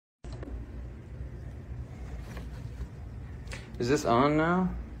Is this on now?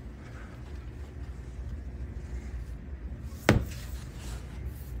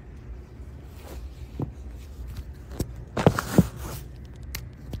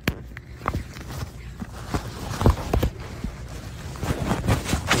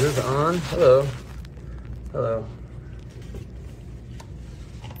 Is this on? Hello. Hello.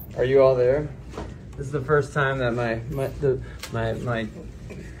 Are you all there? This is the first time that my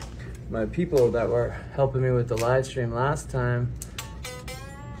people that were helping me with the live stream last time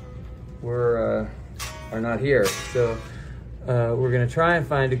are not here. So we're gonna try and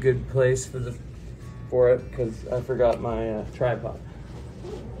find a good place for it because I forgot my tripod.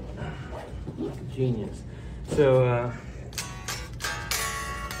 Genius. So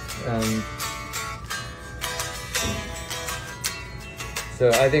so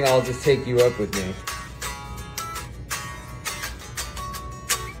I think I'll just take you up with me.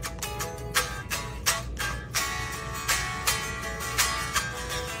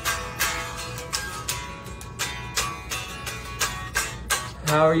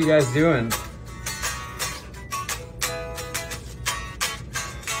 How are you guys doing?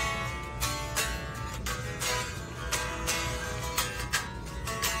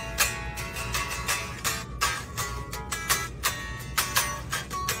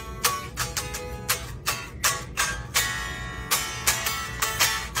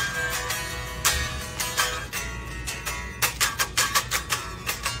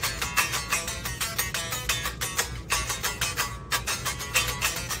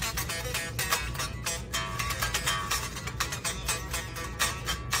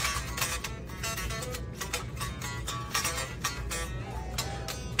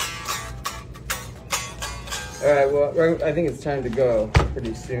 All right, well, I think it's time to go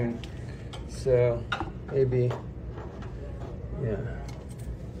pretty soon. So maybe, yeah.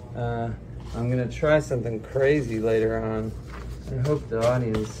 I'm gonna try something crazy later on. I hope the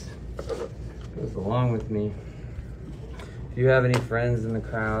audience goes along with me. If you have any friends in the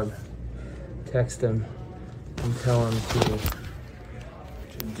crowd, text them and tell them to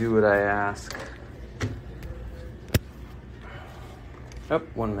do what I ask. Oh,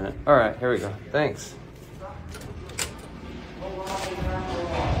 1 minute. All right, here we go. Thanks.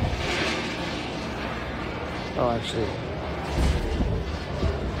 Oh, actually.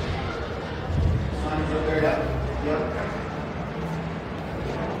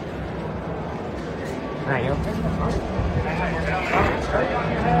 Hi, you okay?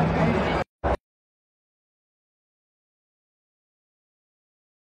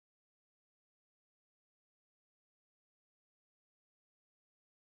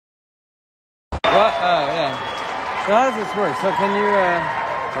 What? Oh, yeah. So how does this work? So can you, I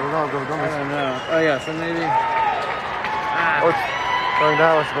don't know, I don't know. Oh, yeah, so maybe... Oh, it's going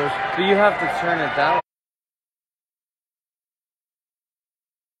down, I suppose. But you have to turn it that way.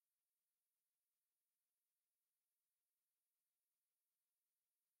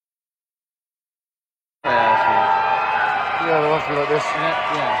 Yeah, it must be like this.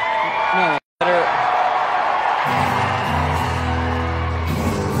 Yeah. No, better.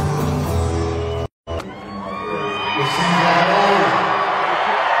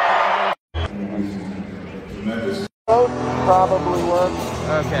 Probably work.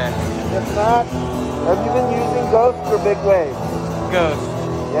 Okay. If not, have you been using Ghost or Big Wave? Ghost.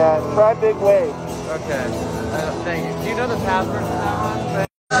 Yeah, try Big Wave. Okay. Thank you. Do you know the password for that one?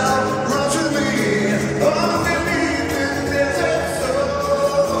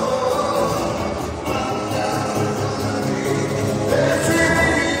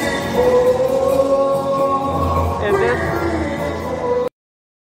 Is this?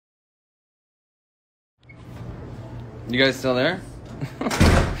 You guys still there?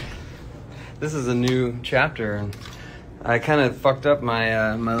 This is a new chapter, and I kind of fucked up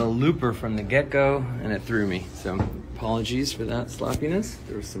my my little looper from the get-go, and it threw me. So apologies for that sloppiness.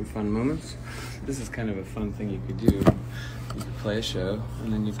 There were some fun moments. This is kind of a fun thing you could do. You could play a show,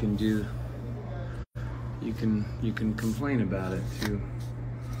 and then you can do. You can complain about it to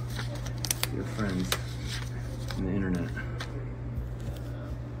your friends on the internet.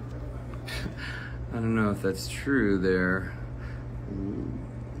 I don't know if that's true there.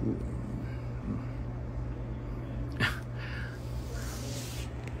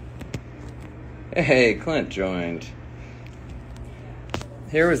 Hey, Clint joined.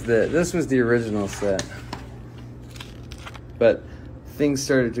 This was the original set. But things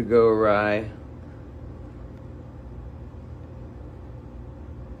started to go awry.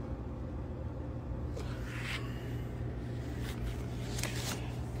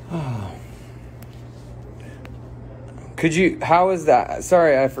 How is that?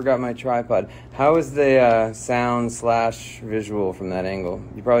 Sorry, I forgot my tripod. How is the sound/visual from that angle?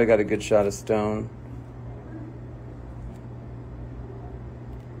 You probably got a good shot of Stone.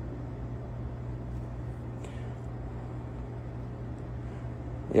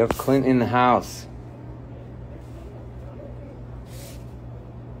 Yep, Clint in the house.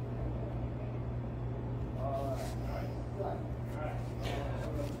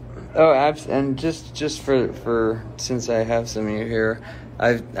 Oh, and just for since I have some of you here,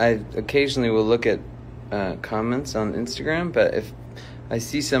 I occasionally will look at comments on Instagram, but if I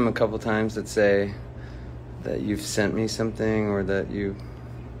see some a couple times that say that you've sent me something or that you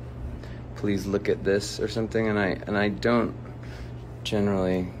please look at this or something, and I don't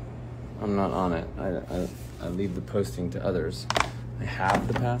generally, I'm not on it. I leave the posting to others. I have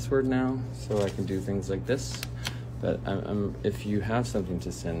the password now, so I can do things like this. But if you have something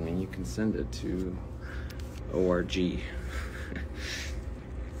to send me, you can send it to ORG.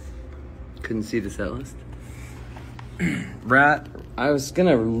 Couldn't see the set list. Rat. I was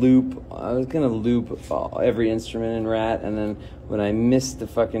gonna loop every instrument in Rat, and then when I missed the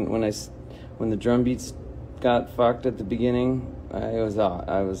when the drum beats got fucked at the beginning, I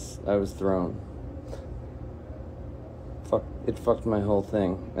was thrown. It fucked my whole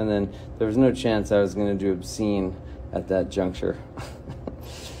thing, and then there was no chance I was gonna do Obscene at that juncture.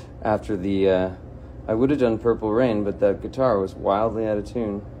 After I would have done Purple Rain, but that guitar was wildly out of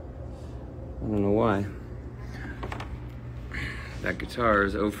tune. I don't know why. That guitar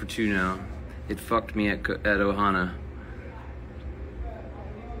is 0 for 2 now. It fucked me at Ohana.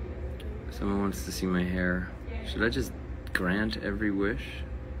 Someone wants to see my hair. Should I just grant every wish?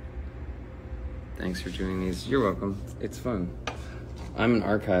 Thanks for doing these. You're welcome. It's fun. I'm an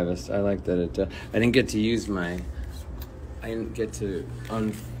archivist. I like that I didn't get to use I didn't get to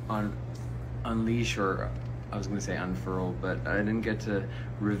unleash, or I was going to say unfurl, but I didn't get to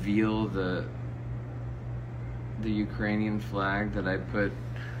reveal the Ukrainian flag that I put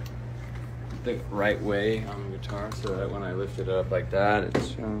the right way on the guitar, so that when I lift it up like that, it's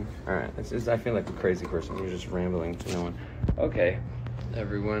showing. All right, I feel like a crazy person. You're just rambling to no one. Okay,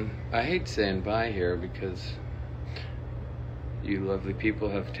 everyone. I hate saying bye here because you lovely people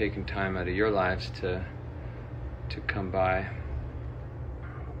have taken time out of your lives to come by,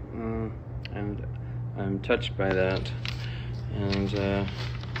 and I'm touched by that, and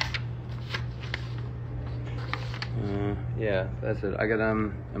yeah, that's it.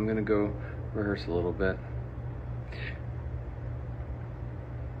 I'm gonna go rehearse a little bit.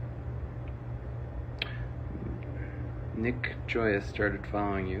 Nick Joyous started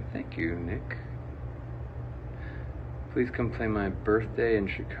following you. Thank you, Nick. Please come play my birthday in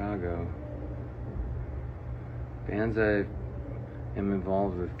Chicago. Bands I am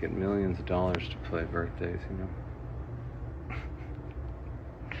involved with get millions of dollars to play birthdays, you know.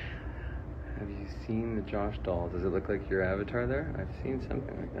 Have you seen the Josh doll? Does it look like your avatar there? I've seen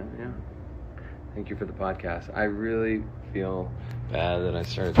something like that, yeah. Thank you for the podcast. I really feel bad that I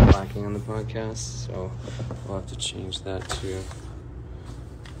started slacking on the podcast, so we'll have to change that too.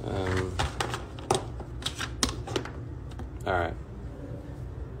 Alright.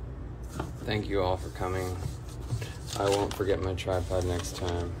 Thank you all for coming. I won't forget my tripod next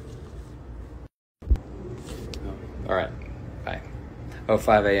time. Alright. Bye.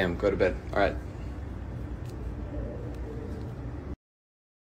 5 a.m. Go to bed. Alright.